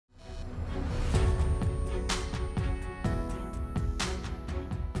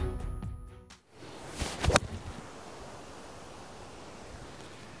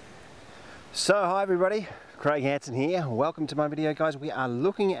So hi everybody, Craig Hanson here. Welcome to my video, guys. We are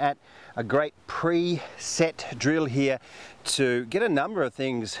looking at a great pre-set drill here to get a number of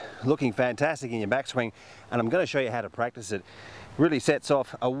things looking fantastic in your backswing, and I'm going to show you how to practice it. Really sets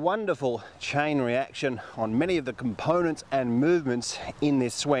off a wonderful chain reaction on many of the components and movements in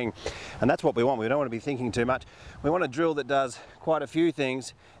this swing, and that's what we want. We don't want to be thinking too much. We want a drill that does quite a few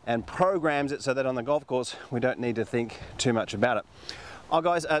things and programs it so that on the golf course we don't need to think too much about it. Oh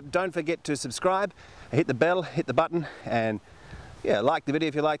guys, don't forget to subscribe, hit the bell, hit the button, and yeah, like the video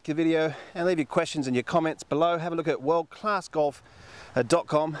if you liked the video, and leave your questions and your comments below. Have a look at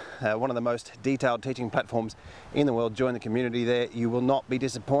worldclassgolf.com, one of the most detailed teaching platforms in the world. Join the community there, you will not be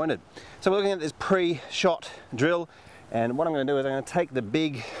disappointed. So we're looking at this pre-shot drill, and what I'm going to do is I'm going to take the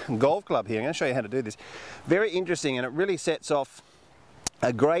big golf club here. I'm going to show you how to do this. Very interesting, and it really sets off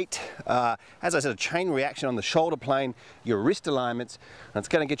a great, as I said, a chain reaction on the shoulder plane, your wrist alignments, and it's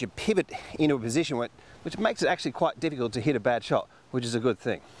going to get you pivot into a position which makes it actually quite difficult to hit a bad shot, which is a good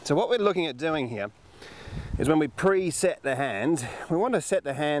thing. So what we're looking at doing here is when we pre-set the hands, we want to set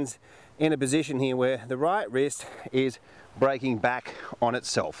the hands in a position here where the right wrist is breaking back on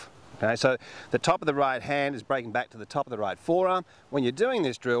itself. Okay, so the top of the right hand is breaking back to the top of the right forearm. When you're doing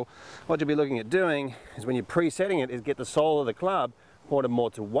this drill, what you'll be looking at doing is when you're pre-setting it is get the sole of the club pointed more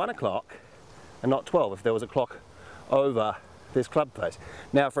to 1 o'clock and not 12 if there was a clock over this club face.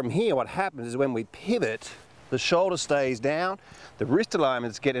 Now from here what happens is when we pivot, the shoulder stays down, the wrist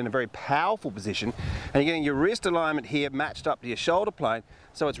alignments get in a very powerful position, and you're getting your wrist alignment here matched up to your shoulder plane,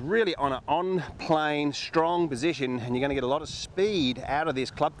 so it's really on an on-plane strong position, and you're going to get a lot of speed out of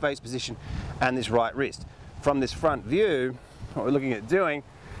this club face position and this right wrist. From this front view, what we're looking at doing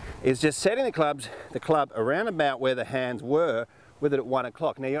is just setting the club around about where the hands were with it at 1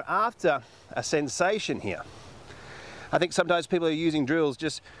 o'clock. Now you're after a sensation here. I think sometimes people are using drills,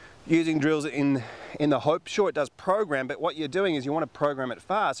 just using drills in the hope, sure it does program, but what you're doing is you want to program it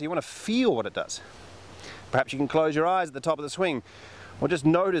fast, so you want to feel what it does. Perhaps you can close your eyes at the top of the swing, or just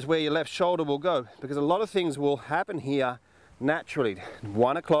notice where your left shoulder will go, because a lot of things will happen here naturally.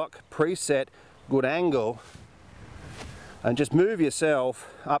 1 o'clock, preset, good angle, and just move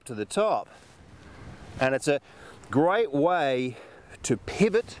yourself up to the top. And it's a great way to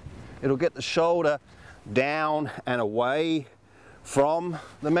pivot. It'll get the shoulder down and away from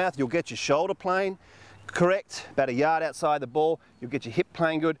the mouth. You'll get your shoulder plane correct, about a yard outside the ball. You'll get your hip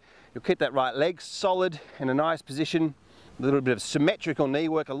plane good. You'll keep that right leg solid in a nice position. A little bit of symmetrical knee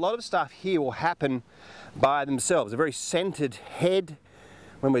work. A lot of stuff here will happen by themselves. A very centered head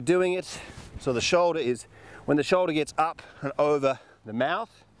when we're doing it. So the shoulder is, when the shoulder gets up and over the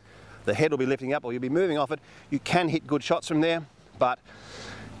mouth, the head will be lifting up or you'll be moving off it. You can hit good shots from there, but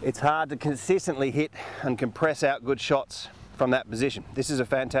it's hard to consistently hit and compress out good shots from that position. This is a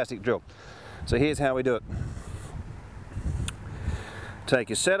fantastic drill. So here's how we do it. Take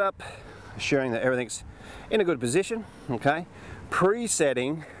your setup, assuring that everything's in a good position, okay?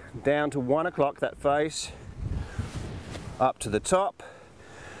 Pre-setting down to 1 o'clock, that face, up to the top,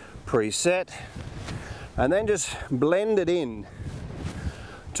 preset, and then just blend it in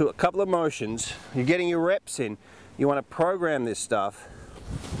to a couple of motions. You're getting your reps in. You want to program this stuff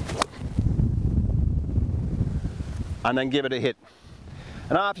and then give it a hit.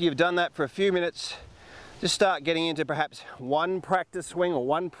 And after you've done that for a few minutes, just start getting into perhaps one practice swing or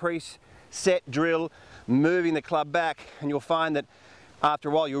one pre-set drill, moving the club back, and you'll find that after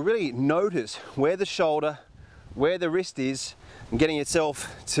a while you'll really notice where the shoulder, where the wrist is, and getting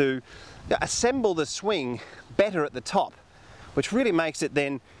yourself to assemble the swing better at the top, which really makes it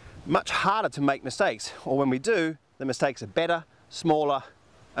then much harder to make mistakes, or when we do, the mistakes are better, smaller,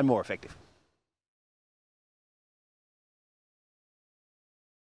 and more effective.